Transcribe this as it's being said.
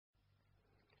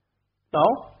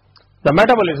Now, the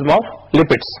metabolism of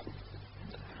lipids.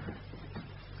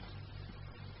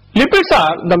 Lipids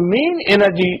are the main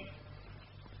energy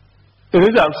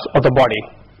reserves of the body.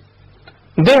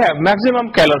 They have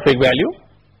maximum calorific value.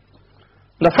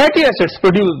 The fatty acids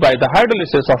produced by the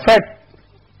hydrolysis of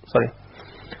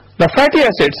the fatty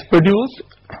acids produced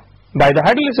by the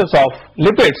hydrolysis of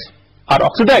lipids are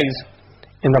oxidized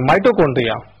in the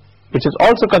mitochondria, which is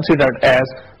also considered as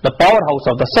the powerhouse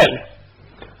of the cell,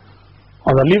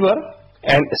 on the liver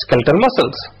and skeletal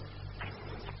muscles.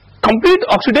 Complete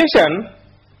oxidation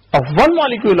of one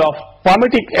molecule of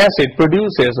palmitic acid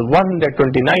produces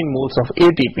 129 moles of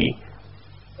ATP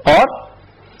or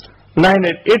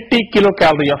 980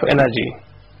 kilocalorie of energy.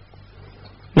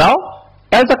 Now,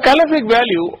 as the calorific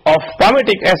value of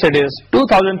palmitic acid is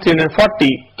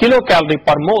 2340 kilocalorie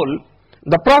per mole,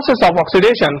 the process of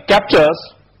oxidation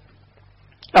captures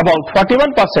about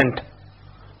 41%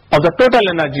 of the total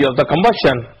energy of the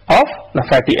combustion of the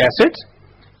fatty acids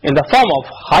in the form of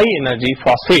high energy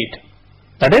phosphate,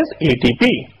 that is ATP,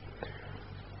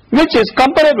 which is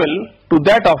comparable to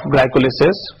that of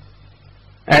glycolysis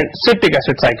and citric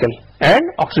acid cycle and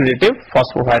oxidative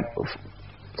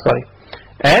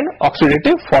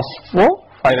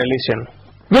phosphorylation,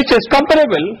 which is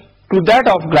comparable to that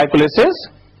of glycolysis,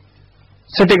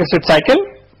 citric acid cycle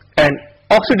and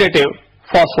oxidative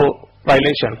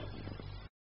phosphorylation.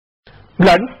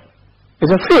 Blood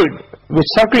is a fluid which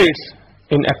circulates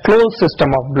in a closed system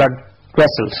of blood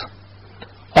vessels.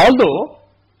 Although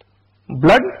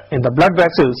blood in the blood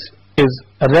vessels is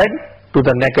red to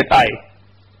the naked eye,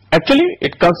 actually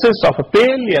it consists of a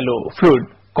pale yellow fluid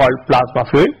called plasma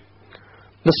fluid.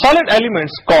 The solid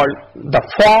elements called the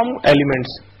form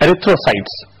elements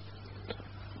erythrocytes,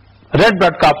 red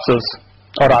blood corpuscles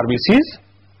or RBCs,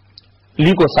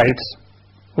 leukocytes,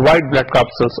 white blood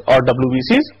corpuscles or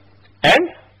WBCs, and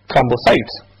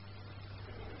thrombocytes.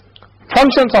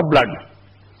 Functions of blood.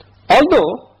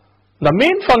 Although the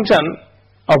main function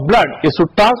of blood is to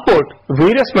transport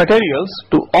various materials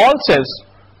to all cells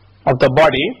of the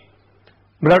body,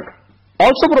 blood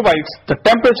also provides the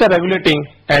temperature regulating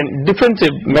and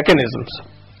defensive mechanisms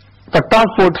for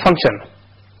transport function.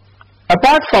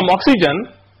 Apart from oxygen,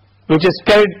 which is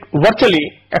carried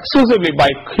virtually exclusively by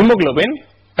hemoglobin,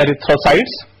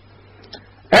 erythrocytes,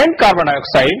 and carbon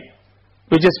dioxide,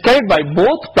 which is carried by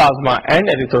both plasma and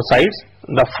erythrocytes,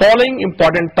 the following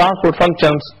important transport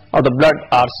functions of the blood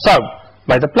are served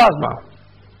by the plasma.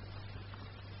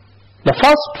 The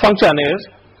first function is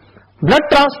blood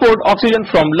transport oxygen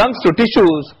from lungs to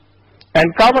tissues and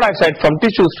carbon dioxide from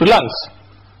tissues to lungs.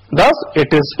 Thus,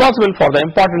 it is responsible for the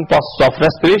important process of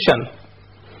respiration.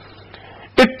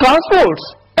 It transports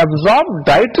absorbed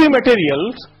dietary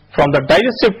materials from the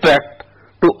digestive tract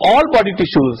to all body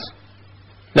tissues.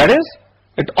 That is,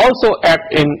 it also acts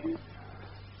in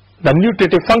the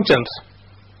nutritive functions.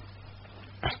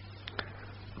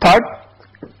 Third,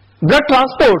 blood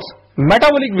transports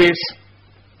metabolic wastes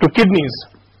to kidneys,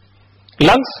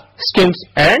 lungs, skins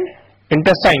and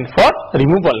intestine for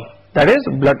removal. That is,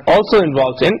 blood also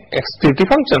involves in excretory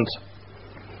functions.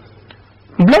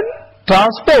 Blood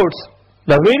transports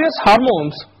the various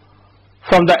hormones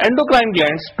from the endocrine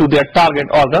glands to their target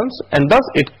organs, and thus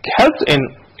it helps in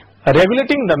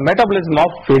regulating the metabolism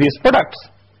of various products.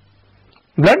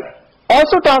 Blood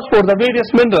also transports the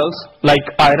various minerals like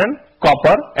iron,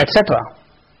 copper, etc.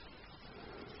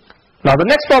 Now the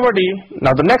next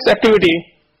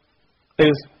activity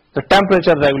is the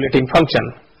temperature regulating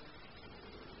function.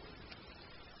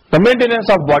 The maintenance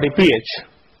of body pH,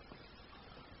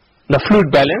 the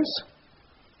fluid balance.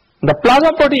 The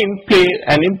plasma protein play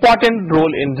an important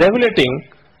role in regulating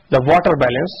the water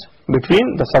balance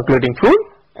between the circulating fluid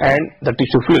and the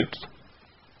tissue fluids.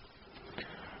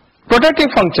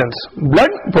 Protective functions.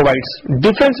 Blood provides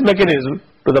defense mechanism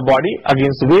to the body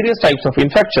against various types of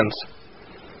infections.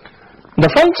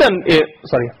 This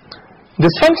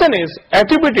function is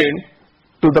attributed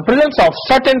to the presence of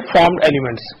certain formed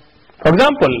elements, for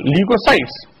example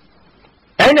leukocytes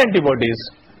and antibodies,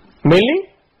 mainly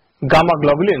gamma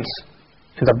globulins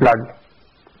in the blood.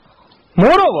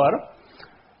 Moreover,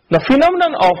 the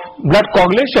phenomenon of blood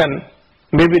coagulation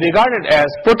may be regarded as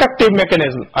protective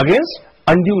mechanism against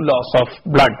undue loss of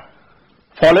blood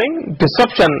following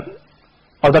disruption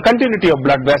of the continuity of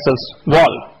blood vessels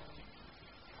wall.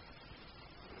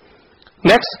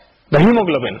 Next, the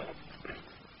hemoglobin.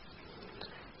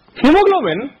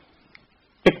 Hemoglobin,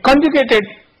 a conjugated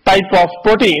type of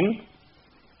protein,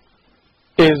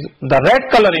 is the red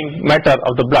coloring matter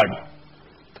of the blood.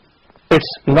 Its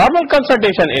normal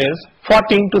concentration is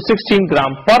 14 to 16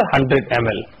 gram per 100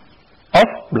 ml of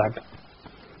blood.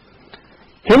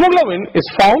 Hemoglobin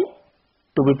is found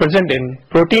to be present in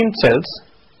protein cells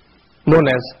known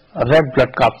as red blood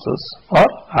corpuscles or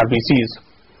RBCs.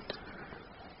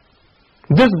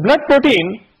 This blood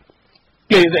protein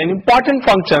plays an important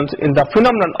function in the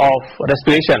phenomenon of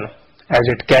respiration, as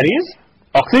it carries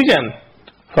oxygen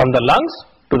from the lungs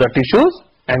to the tissues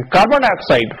and carbon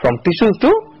dioxide from tissues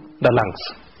to the lungs.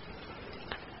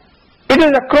 It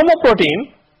is a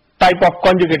chromoprotein type of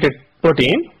conjugated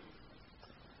protein.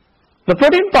 The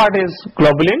protein part is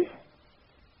globulin.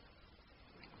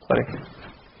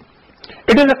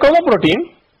 It is a chromoprotein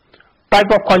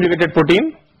type of conjugated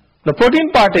protein. The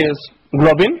protein part is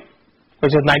globin,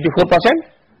 which is 94%,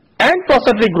 and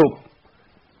phosphate group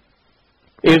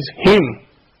is heme,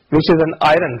 which is an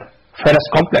iron ferrous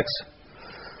complex.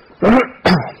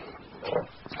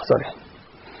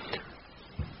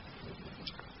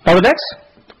 Now the next,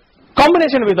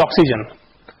 combination with oxygen.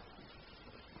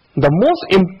 The most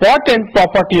important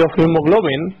property of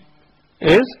hemoglobin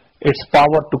is its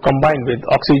power to combine with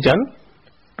oxygen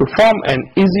to form an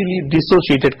easily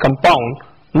dissociated compound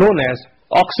known as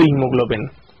oxyhemoglobin,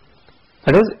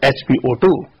 that is HbO2.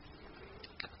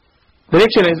 The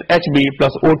reaction is Hb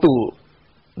plus O2,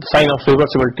 the sign of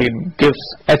reversibility gives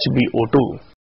HbO2.